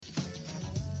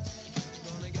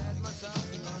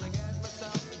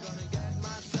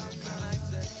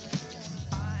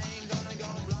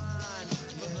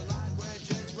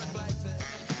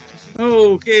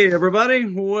Okay, everybody,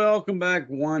 welcome back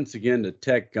once again to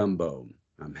Tech Gumbo.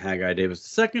 I'm Haggai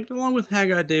Davis II, along with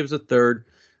Haggai Davis III,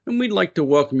 and we'd like to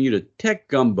welcome you to Tech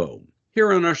Gumbo.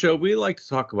 Here on our show, we like to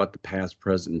talk about the past,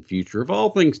 present, and future of all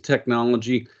things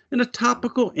technology in a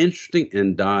topical, interesting,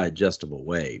 and digestible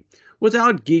way.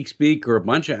 Without geek speak or a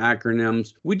bunch of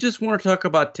acronyms, we just want to talk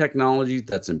about technology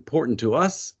that's important to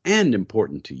us and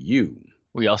important to you.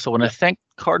 We also want to thank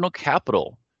Cardinal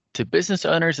Capital. To business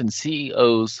owners and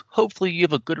CEOs, hopefully you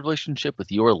have a good relationship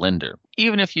with your lender.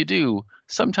 Even if you do,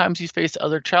 sometimes you face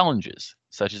other challenges,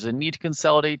 such as a need to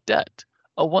consolidate debt,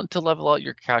 a want to level out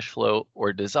your cash flow, or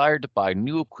a desire to buy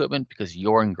new equipment because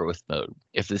you're in growth mode.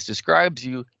 If this describes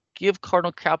you, give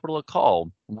Cardinal Capital a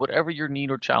call, whatever your need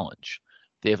or challenge.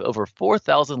 They have over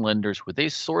 4,000 lenders where they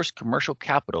source commercial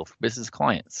capital for business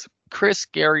clients. Chris,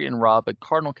 Gary, and Rob at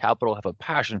Cardinal Capital have a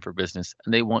passion for business,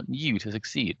 and they want you to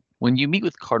succeed. When you meet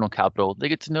with Cardinal Capital, they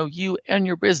get to know you and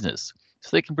your business, so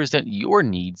they can present your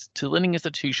needs to a lending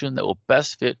institution that will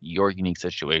best fit your unique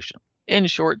situation. In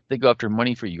short, they go after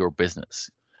money for your business.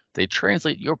 They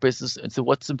translate your business into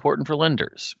what's important for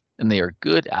lenders, and they are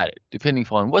good at it. Depending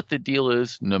upon what the deal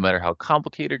is, no matter how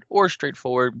complicated or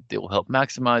straightforward, they will help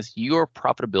maximize your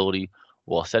profitability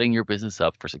while setting your business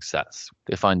up for success.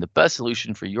 They find the best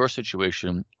solution for your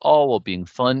situation, all while being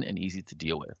fun and easy to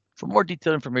deal with. For more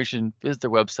detailed information, visit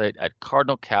their website at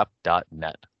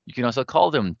cardinalcap.net. You can also call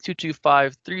them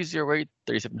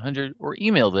 225-308-3700 or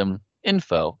email them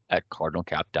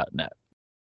info@cardinalcap.net.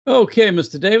 Okay,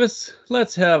 Mr. Davis,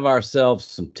 let's have ourselves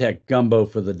some tech gumbo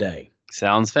for the day.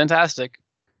 Sounds fantastic.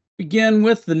 Begin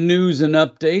with the news and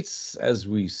updates, as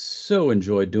we so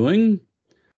enjoy doing.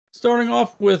 Starting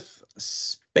off with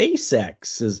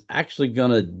SpaceX is actually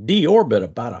going to deorbit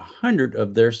about 100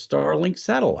 of their Starlink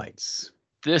satellites.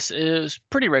 This is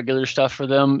pretty regular stuff for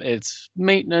them. It's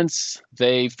maintenance.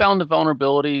 They found a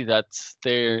vulnerability that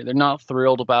they're not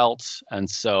thrilled about, and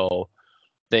so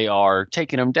they are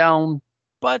taking them down.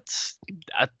 But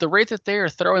at the rate that they are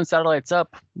throwing satellites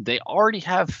up, they already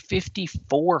have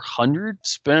 5,400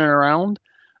 spinning around,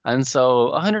 and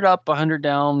so 100 up, 100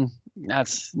 down,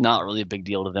 that's not really a big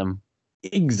deal to them.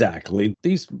 Exactly.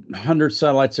 These 100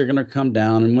 satellites are going to come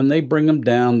down, and when they bring them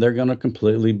down, they're going to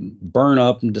completely burn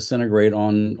up and disintegrate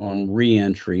on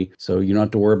re-entry. So you don't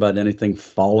have to worry about anything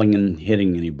falling and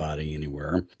hitting anybody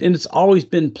anywhere. And it's always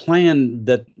been planned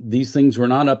that these things were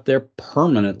not up there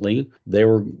permanently. They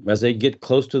were, as they get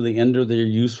close to the end of their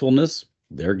usefulness,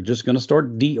 they're just going to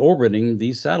start deorbiting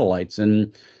these satellites,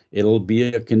 and it'll be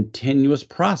a continuous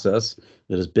process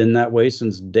that has been that way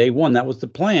since day one. That was the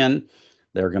plan.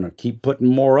 They're going to keep putting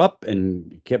more up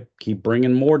and keep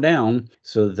bringing more down,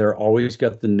 so that they're always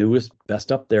got the newest,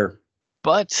 best up there.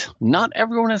 But not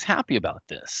everyone is happy about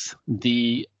this.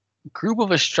 The group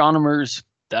of astronomers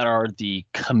that are the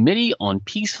Committee on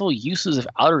Peaceful Uses of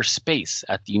Outer Space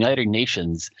at the United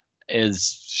Nations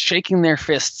is shaking their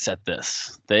fists at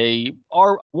this. They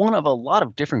are one of a lot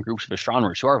of different groups of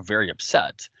astronomers who are very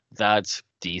upset that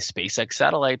the SpaceX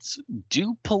satellites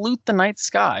do pollute the night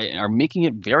sky and are making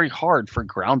it very hard for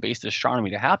ground-based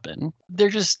astronomy to happen. They're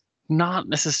just not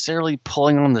necessarily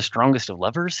pulling on the strongest of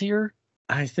levers here.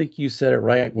 I think you said it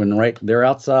right when they're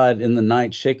outside in the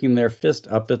night shaking their fist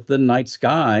up at the night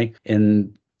sky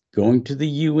and going to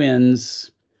the UN's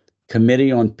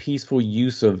Committee on Peaceful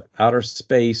Use of Outer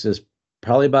Space is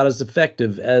probably about as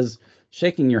effective as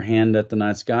shaking your hand at the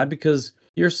night sky, because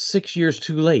you're 6 years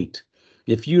too late.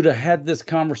 If you'd have had this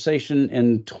conversation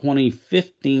in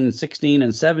 2015, 16,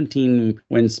 and 17,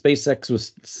 when SpaceX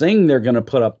was saying they're going to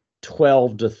put up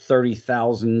 12 to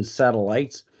 30,000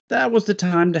 satellites, that was the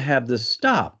time to have this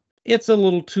stop. It's a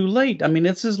little too late. I mean,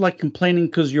 this is like complaining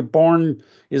because your barn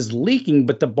is leaking,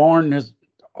 but the barn has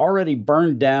already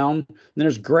burned down, and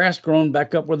there's grass growing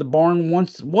back up where the barn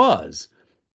once was.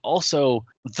 Also,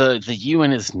 the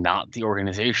UN is not the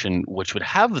organization which would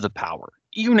have the power.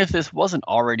 Even if this wasn't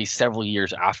already several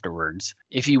years afterwards,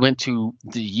 if you went to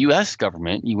the US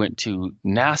government, you went to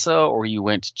NASA, or you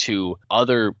went to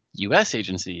other US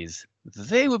agencies,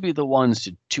 they would be the ones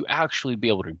to actually be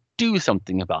able to do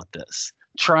something about this.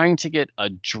 Trying to get a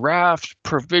draft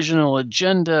provisional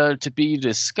agenda to be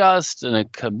discussed in a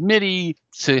committee,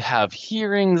 to have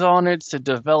hearings on it, to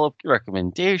develop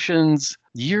recommendations.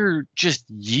 You're just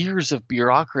years of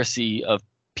bureaucracy of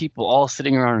people all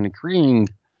sitting around and agreeing.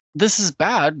 This is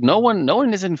bad. No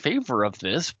one is in favor of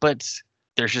this, but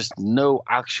there's just no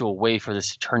actual way for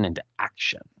this to turn into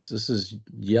action. This is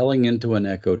yelling into an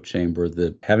echo chamber,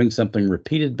 that having something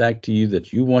repeated back to you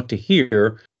that you want to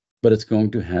hear, but it's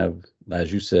going to have,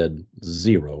 as you said,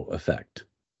 zero effect.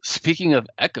 Speaking of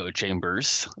echo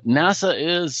chambers, NASA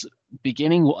is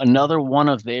beginning another one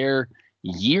of their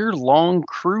year-long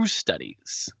cruise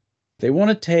studies. They want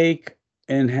to take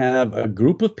and have a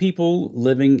group of people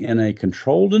living in a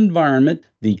controlled environment,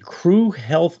 the Crew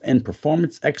Health and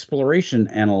Performance Exploration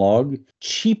analog,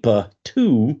 CHEPA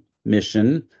 2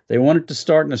 mission. They want it to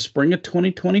start in the spring of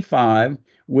 2025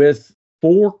 with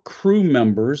 4 crew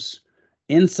members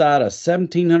inside a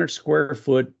 1,700 square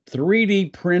foot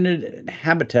 3D printed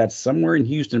habitat somewhere in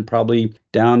Houston, probably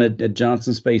down at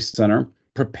Johnson Space Center,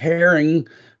 preparing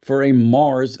for a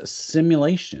Mars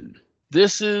simulation.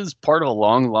 This is part of a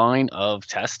long line of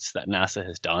tests that NASA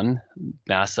has done.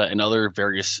 NASA and other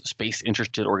various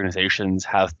space-interested organizations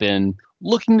have been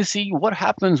looking to see what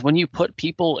happens when you put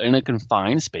people in a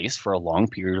confined space for a long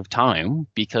period of time,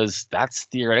 because that's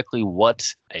theoretically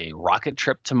what a rocket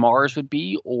trip to Mars would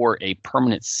be, or a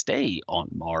permanent stay on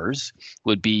Mars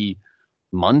would be.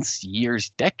 Months,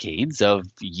 years, decades of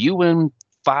you and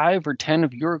 5 or 10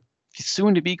 of your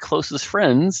soon-to-be closest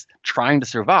friends trying to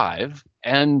survive.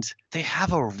 And they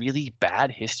have a really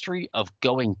bad history of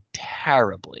going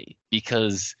terribly,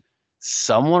 because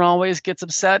someone always gets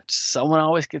upset, someone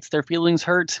always gets their feelings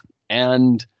hurt,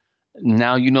 and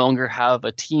now you no longer have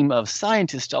a team of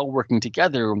scientists all working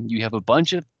together. You have a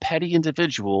bunch of petty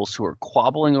individuals who are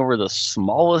quabbling over the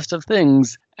smallest of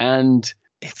things, and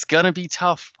it's gonna be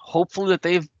tough. Hopefully that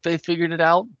they've figured it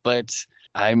out, but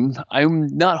I'm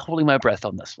not holding my breath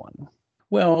on this one.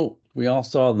 Well, we all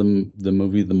saw the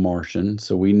movie The Martian,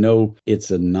 so we know it's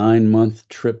a 9-month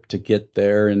trip to get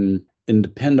there, and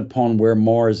depend upon where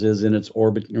Mars is in its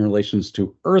orbit in relations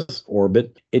to Earth's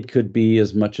orbit, it could be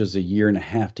as much as a year and a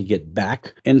half to get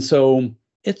back. And so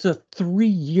it's a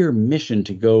 3-year mission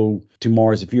to go to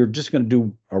Mars if you're just going to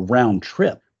do a round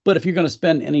trip. But if you're going to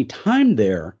spend any time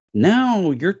there,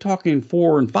 now you're talking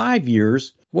 4 and 5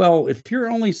 years. Well, if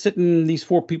you're only sitting these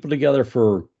 4 people together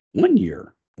for 1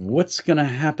 year, what's going to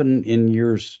happen in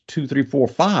years 2, 3, 4,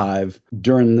 5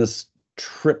 during this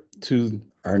trip to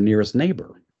our nearest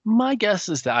neighbor? My guess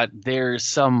is that there's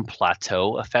some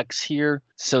plateau effects here,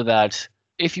 so that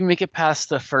if you make it past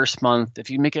the first month,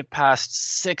 if you make it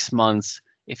past 6 months,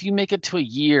 if you make it to a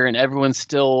year and everyone's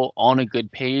still on a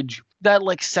good page, that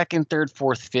like second, third,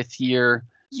 fourth, fifth year,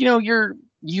 you've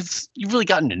really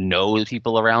gotten to know the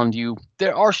people around you.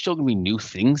 There are still going to be new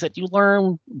things that you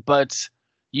learn, but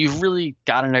you've really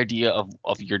got an idea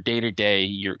of your day-to-day.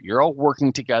 You're all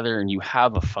working together and you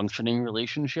have a functioning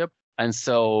relationship. And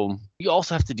so you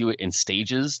also have to do it in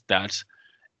stages, that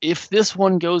if this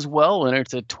one goes well and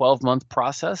it's a 12-month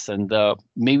process, and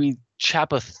maybe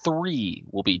CHAPA 3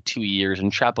 will be 2 years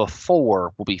and CHAPA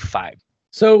 4 will be 5.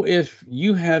 So if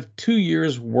you have 2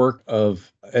 years work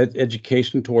of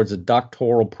education towards a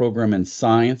doctoral program in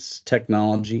science,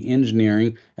 technology,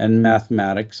 engineering, and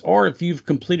mathematics, or if you've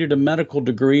completed a medical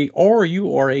degree, or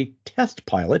you are a test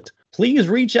pilot, please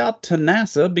reach out to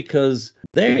NASA, because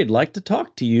they'd like to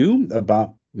talk to you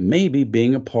about maybe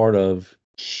being a part of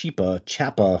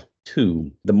CHAPA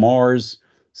 2, the Mars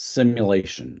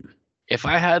simulation. If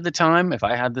I had the time, if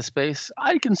I had the space,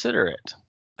 I'd consider it.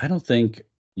 I don't think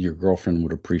your girlfriend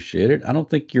would appreciate it. I don't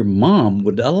think your mom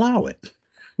would allow it.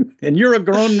 And you're a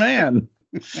grown man.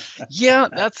 Yeah,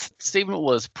 that statement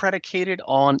was predicated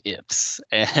on ifs,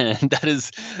 and that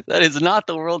is not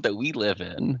the world that we live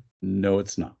in. No,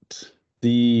 it's not.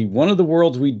 One of the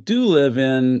worlds we do live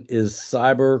in is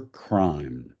cyber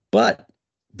crime. But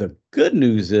the good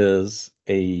news is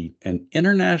an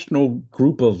international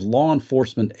group of law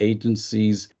enforcement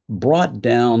agencies brought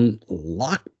down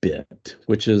Lockbit,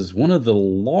 which is one of the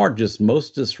largest,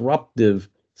 most disruptive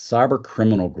cyber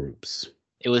criminal groups.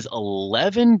 It was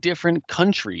 11 different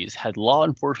countries had law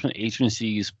enforcement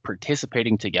agencies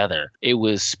participating together. It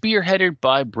was spearheaded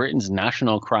by Britain's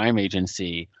National Crime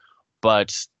Agency,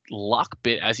 but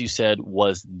Lockbit, as you said,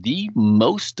 was the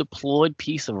most deployed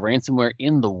piece of ransomware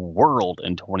in the world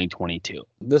in 2022.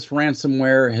 This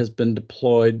ransomware has been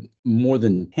deployed more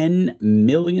than 10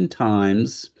 million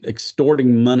times,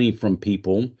 extorting money from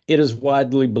people. It is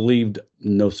widely believed,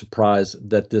 no surprise,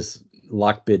 that this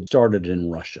Lockbit started in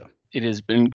Russia. It has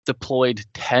been deployed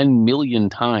 10 million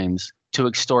times to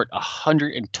extort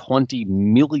 $120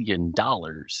 million.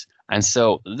 And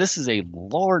so this is a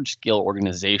large-scale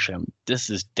organization. This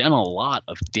has done a lot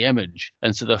of damage.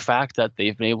 And so the fact that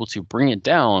they've been able to bring it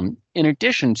down, in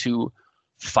addition to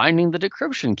finding the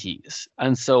decryption keys.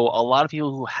 And so a lot of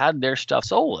people who had their stuff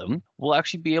stolen will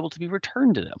actually be able to be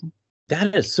returned to them.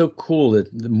 That is so cool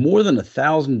that more than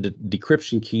 1,000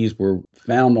 decryption keys were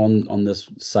found on this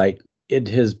site. It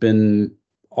has been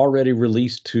already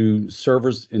released to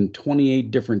servers in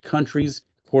 28 different countries.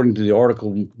 According to the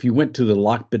article, if you went to the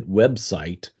Lockbit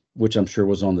website, which I'm sure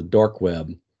was on the dark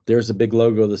web, there's a big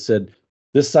logo that said,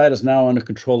 "This site is now under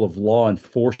control of law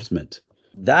enforcement."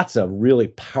 That's a really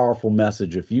powerful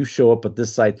message. If you show up at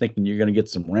this site thinking you're going to get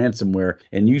some ransomware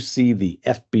and you see the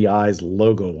FBI's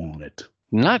logo on it.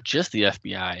 Not just the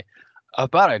FBI,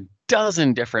 about a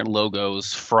dozen different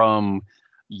logos from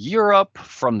Europe,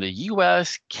 from the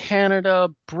US, Canada,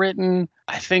 Britain,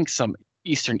 I think some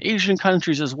Eastern Asian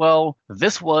countries as well.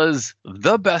 This was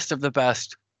the best of the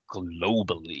best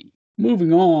globally.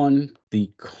 Moving on, the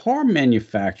car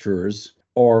manufacturers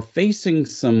are facing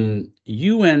some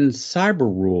UN cyber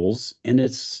rules, and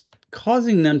it's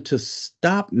causing them to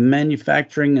stop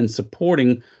manufacturing and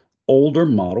supporting older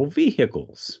model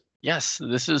vehicles. Yes,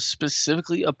 this is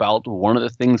specifically about one of the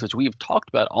things which we've talked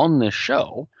about on this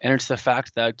show, and it's the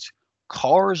fact that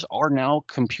cars are now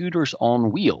computers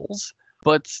on wheels,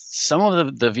 but some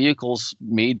of the vehicles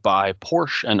made by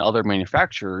Porsche and other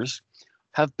manufacturers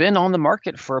have been on the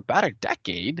market for about a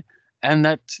decade, and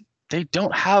that they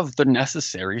don't have the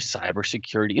necessary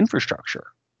cybersecurity infrastructure.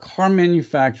 Car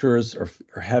manufacturers are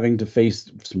having to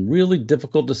face some really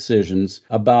difficult decisions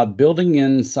about building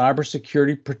in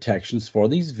cybersecurity protections for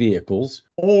these vehicles,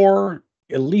 or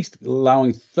at least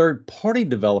allowing third-party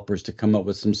developers to come up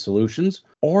with some solutions,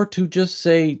 or to just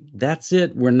say, that's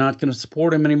it, we're not going to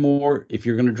support them anymore. If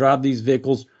you're going to drive these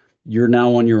vehicles, you're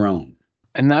now on your own.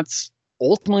 And that's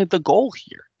ultimately the goal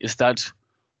here, is that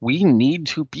we need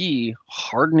to be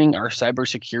hardening our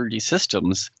cybersecurity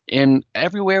systems in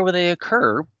everywhere where they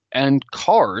occur, and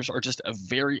cars are just a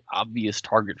very obvious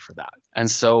target for that. And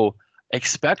so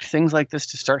expect things like this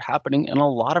to start happening in a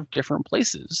lot of different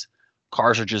places.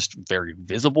 Cars are just very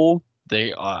visible.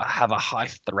 They have a high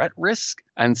threat risk.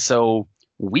 And so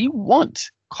we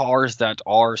want cars that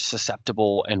are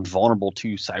susceptible and vulnerable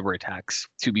to cyber attacks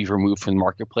to be removed from the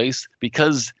marketplace,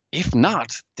 because if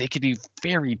not, they could be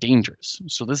very dangerous.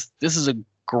 So this is a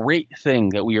great thing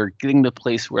that we are getting to a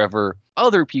place wherever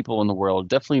other people in the world,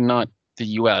 definitely not the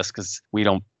US, because we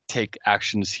don't take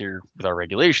actions here with our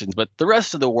regulations, but the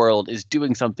rest of the world is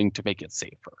doing something to make it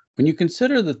safer. When you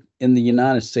consider that in the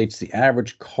United States, the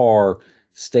average car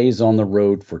stays on the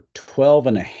road for 12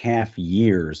 and a half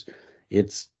years,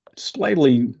 it's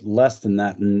slightly less than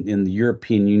that in the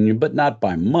European Union, but not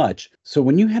by much. So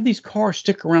when you have these cars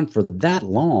stick around for that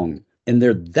long and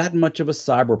they're that much of a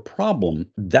cyber problem,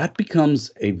 that becomes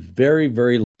a very,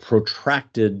 very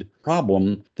protracted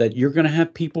problem that you're going to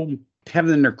have people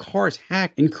having their cars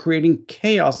hacked and creating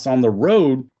chaos on the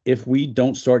road if we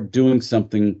don't start doing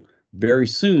something very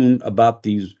soon about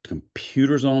these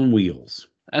computers on wheels.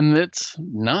 And it's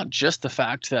not just the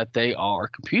fact that they are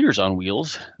computers on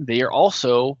wheels, they are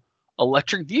also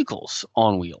electric vehicles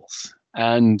on wheels.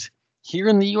 And here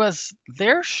in the US,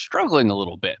 they're struggling a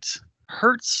little bit.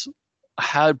 Hertz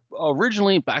had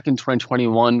originally, back in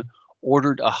 2021,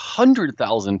 ordered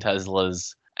 100,000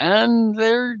 Teslas, and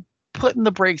they're putting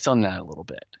the brakes on that a little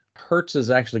bit. Hertz is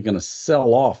actually going to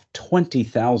sell off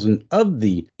 20,000 of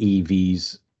the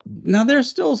EVs. Now, they're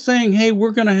still saying, hey,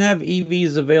 we're going to have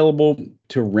EVs available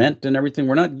to rent and everything.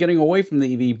 We're not getting away from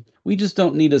the EV. We just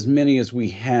don't need as many as we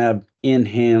have in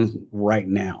hand right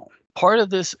now. Part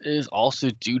of this is also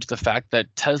due to the fact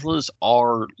that Teslas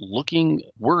are looking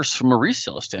worse from a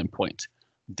resale standpoint.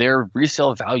 Their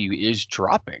resale value is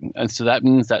dropping. And so that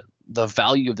means that the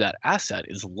value of that asset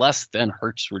is less than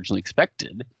Hertz originally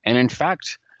expected. And in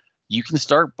fact, you can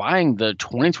start buying the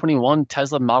 2021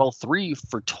 Tesla Model 3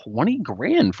 for 20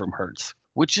 grand from Hertz,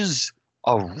 which is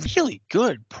a really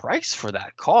good price for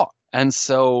that car. And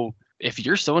so if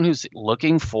you're someone who's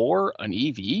looking for an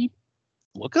EV,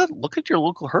 look at your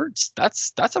local Hertz.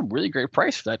 That's a really great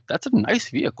price for that. That's a nice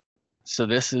vehicle. So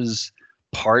this is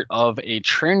part of a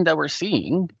trend that we're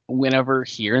seeing whenever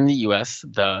here in the US,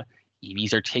 the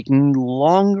EVs are taking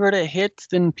longer to hit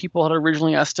than people had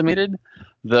originally estimated.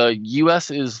 The US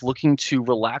is looking to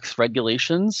relax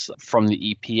regulations from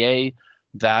the EPA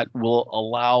that will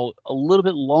allow a little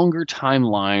bit longer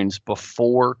timelines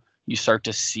before you start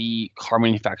to see car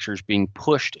manufacturers being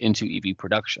pushed into EV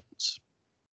productions.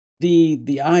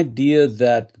 The idea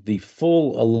that the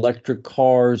full electric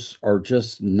cars are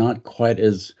just not quite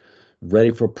as ready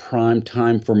for prime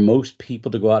time for most people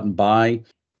to go out and buy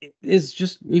is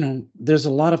just, there's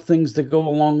a lot of things that go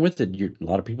along with it. A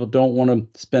lot of people don't want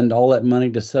to spend all that money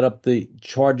to set up the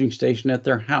charging station at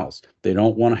their house. They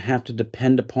don't want to have to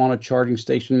depend upon a charging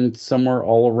station somewhere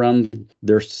all around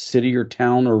their city or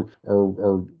town,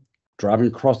 or driving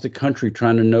across the country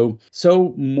trying to know.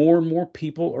 So more and more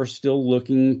people are still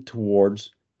looking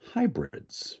towards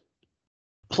hybrids.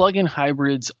 Plug-in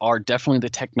hybrids are definitely the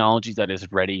technology that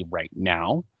is ready right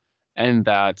now, and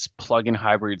that plug-in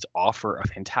hybrids offer a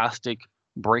fantastic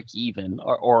break even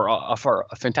or for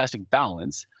a fantastic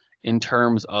balance in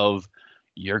terms of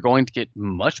you're going to get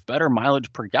much better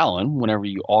mileage per gallon whenever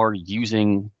you are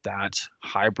using that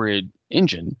hybrid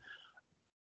engine,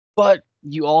 but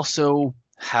you also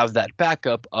have that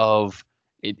backup of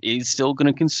it is still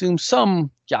going to consume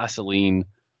some gasoline.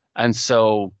 And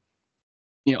so,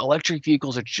 electric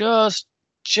vehicles are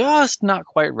just not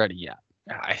quite ready yet.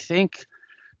 I think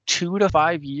 2 to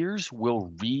 5 years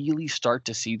we'll really start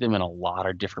to see them in a lot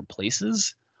of different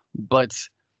places, but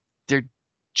they're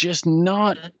just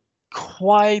not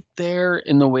quite there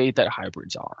in the way that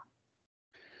hybrids are.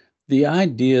 The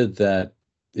idea that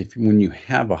when you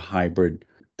have a hybrid,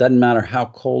 doesn't matter how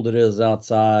cold it is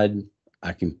outside,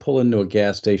 I can pull into a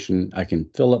gas station, I can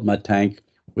fill up my tank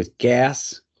with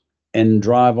gas and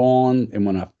drive on. And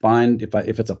when I find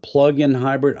if it's a plug-in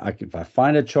hybrid, if I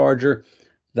find a charger,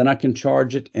 then I can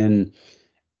charge it. And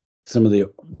some of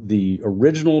the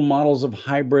original models of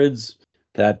hybrids,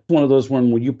 that one of those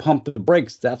when you pump the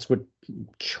brakes, that's what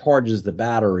charges the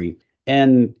battery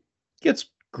and gets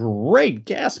great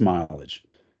gas mileage.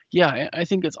 Yeah, I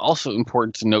think it's also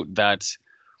important to note that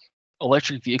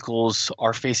electric vehicles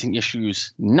are facing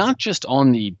issues not just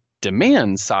on the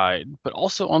demand side, but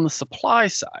also on the supply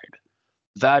side.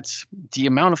 That the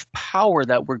amount of power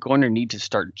that we're going to need to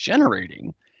start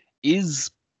generating is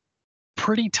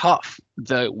pretty tough.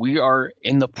 That we are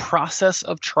in the process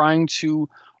of trying to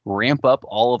ramp up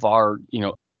all of our,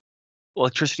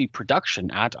 electricity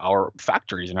production at our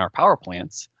factories and our power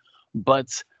plants,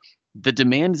 but the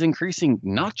demand is increasing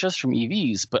not just from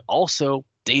EVs, but also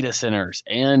data centers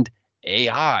and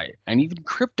AI and even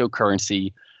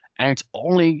cryptocurrency, and it's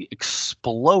only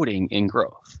exploding in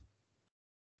growth.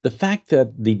 The fact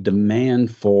that the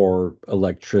demand for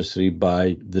electricity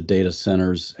by the data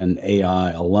centers and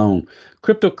AI alone,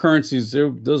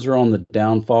 cryptocurrencies, those are on the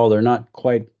downfall. They're not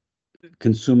quite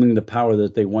consuming the power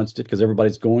that they once did because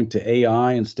everybody's going to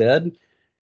AI instead.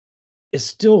 Is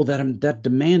still that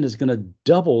demand is going to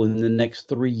double in the next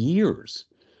 3 years.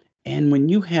 And when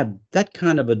you have that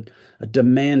kind of a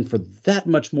demand for that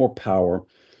much more power,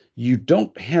 you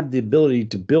don't have the ability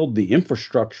to build the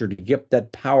infrastructure to get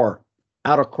that power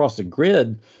out across the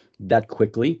grid that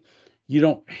quickly. You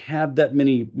don't have that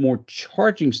many more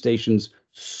charging stations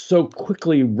so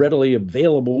quickly, readily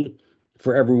available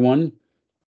for everyone.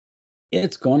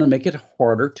 It's going to make it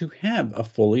harder to have a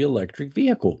fully electric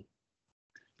vehicle.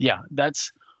 Yeah,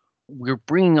 we're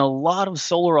bringing a lot of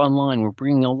solar online. We're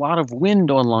bringing a lot of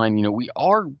wind online. We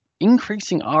are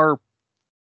increasing our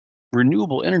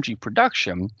renewable energy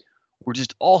production. We're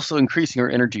just also increasing our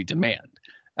energy demand.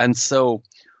 And so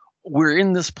we're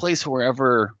in this place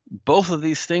wherever both of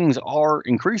these things are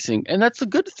increasing, and that's a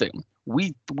good thing.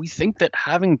 We think that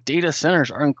having data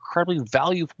centers are incredibly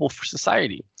valuable for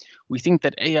society. We think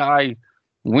that AI,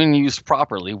 when used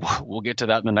properly, we'll get to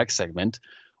that in the next segment,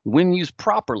 when used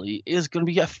properly, is going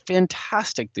to be a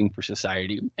fantastic thing for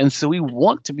society. And so we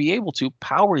want to be able to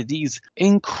power these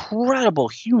incredible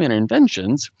human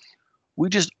inventions. We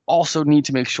just also need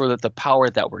to make sure that the power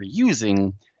that we're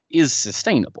using is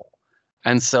sustainable.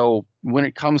 And so when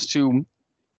it comes to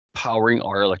powering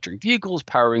our electric vehicles,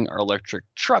 powering our electric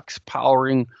trucks,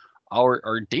 powering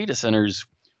our data centers,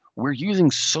 we're using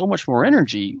so much more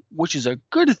energy, which is a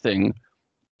good thing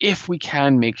if we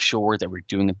can make sure that we're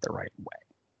doing it the right way.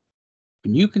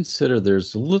 When you consider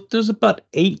there's about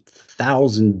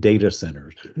 8,000 data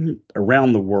centers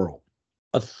around the world,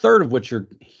 a third of which are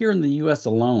here in the US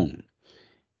alone.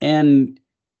 And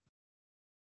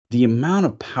the amount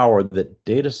of power that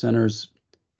data centers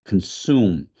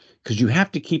consume, because you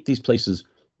have to keep these places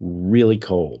really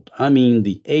cold. I mean,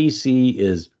 the AC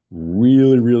is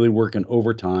really, really working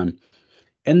overtime.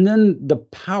 And then the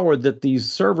power that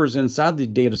these servers inside the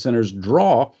data centers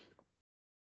draw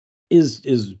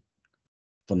is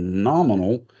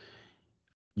phenomenal.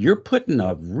 You're putting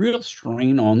a real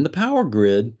strain on the power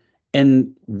grid.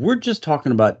 And we're just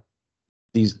talking about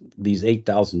these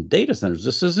 8,000 data centers.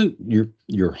 This isn't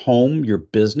your home, your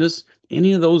business,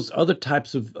 any of those other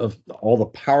types of all the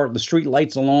power, the street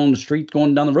lights along the street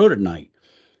going down the road at night.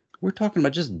 We're talking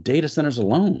about just data centers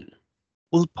alone.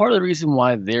 Well, part of the reason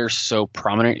why they're so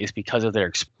prominent is because of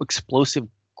their explosive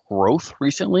growth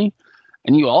recently.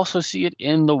 And you also see it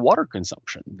in the water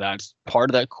consumption. That's part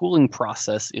of that cooling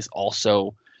process is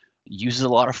also uses a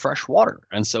lot of fresh water.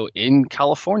 And so in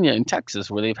California and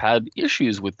Texas, where they've had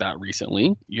issues with that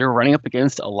recently, you're running up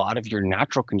against a lot of your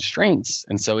natural constraints.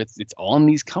 And so it's on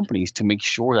these companies to make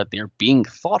sure that they're being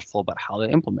thoughtful about how they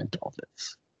implement all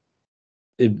this.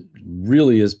 It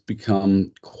really has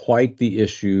become quite the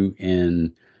issue,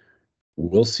 and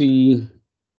we'll see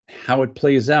how it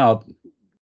plays out.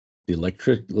 The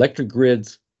electric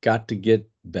grid's got to get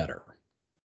better.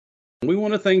 We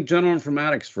want to thank General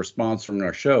Informatics for sponsoring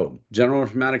our show. General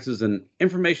Informatics is an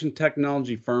information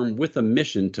technology firm with a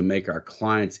mission to make our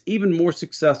clients even more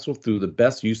successful through the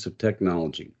best use of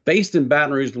technology. Based in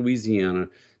Baton Rouge, Louisiana,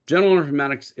 General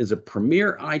Informatics is a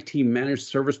premier IT managed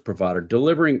service provider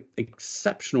delivering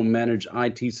exceptional managed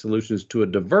IT solutions to a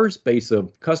diverse base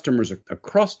of customers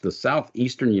across the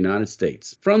southeastern United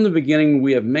States. From the beginning,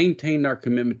 we have maintained our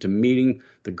commitment to meeting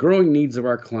the growing needs of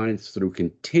our clients through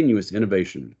continuous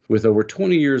innovation. With over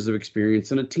 20 years of experience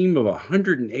and a team of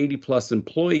 180 plus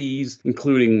employees,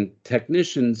 including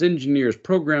technicians, engineers,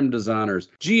 program designers,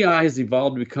 GI has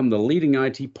evolved to become the leading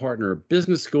IT partner of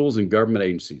business schools and government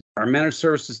agencies. Our managed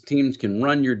services teams can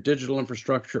run your digital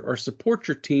infrastructure or support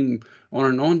your team on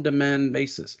an on-demand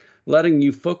basis, letting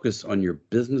you focus on your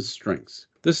business strengths.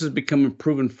 This has become a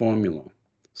proven formula.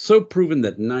 So proven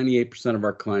that 98% of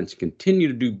our clients continue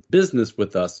to do business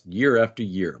with us year after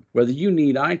year. Whether you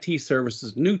need IT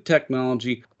services, new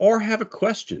technology, or have a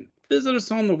question, visit us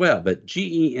on the web at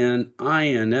geninf.com.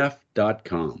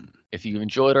 If you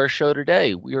enjoyed our show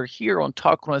today, we are here on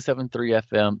Talk 107.3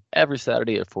 FM every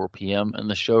Saturday at 4 p.m. and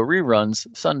the show reruns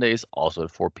Sundays also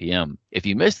at 4 p.m. If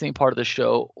you missed any part of the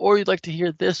show or you'd like to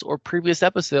hear this or previous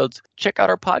episodes, check out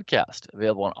our podcast,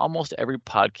 available on almost every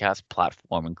podcast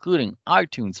platform, including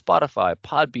iTunes, Spotify,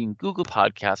 Podbean, Google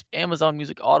Podcasts, Amazon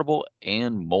Music, Audible,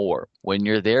 and more. When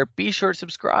you're there, be sure to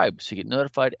subscribe so you get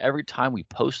notified every time we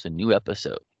post a new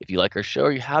episode. If you like our show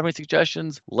or you have any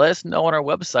suggestions, let us know on our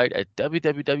website at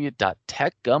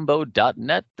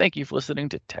www.techgumbo.net. Thank you for listening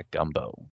to Tech Gumbo.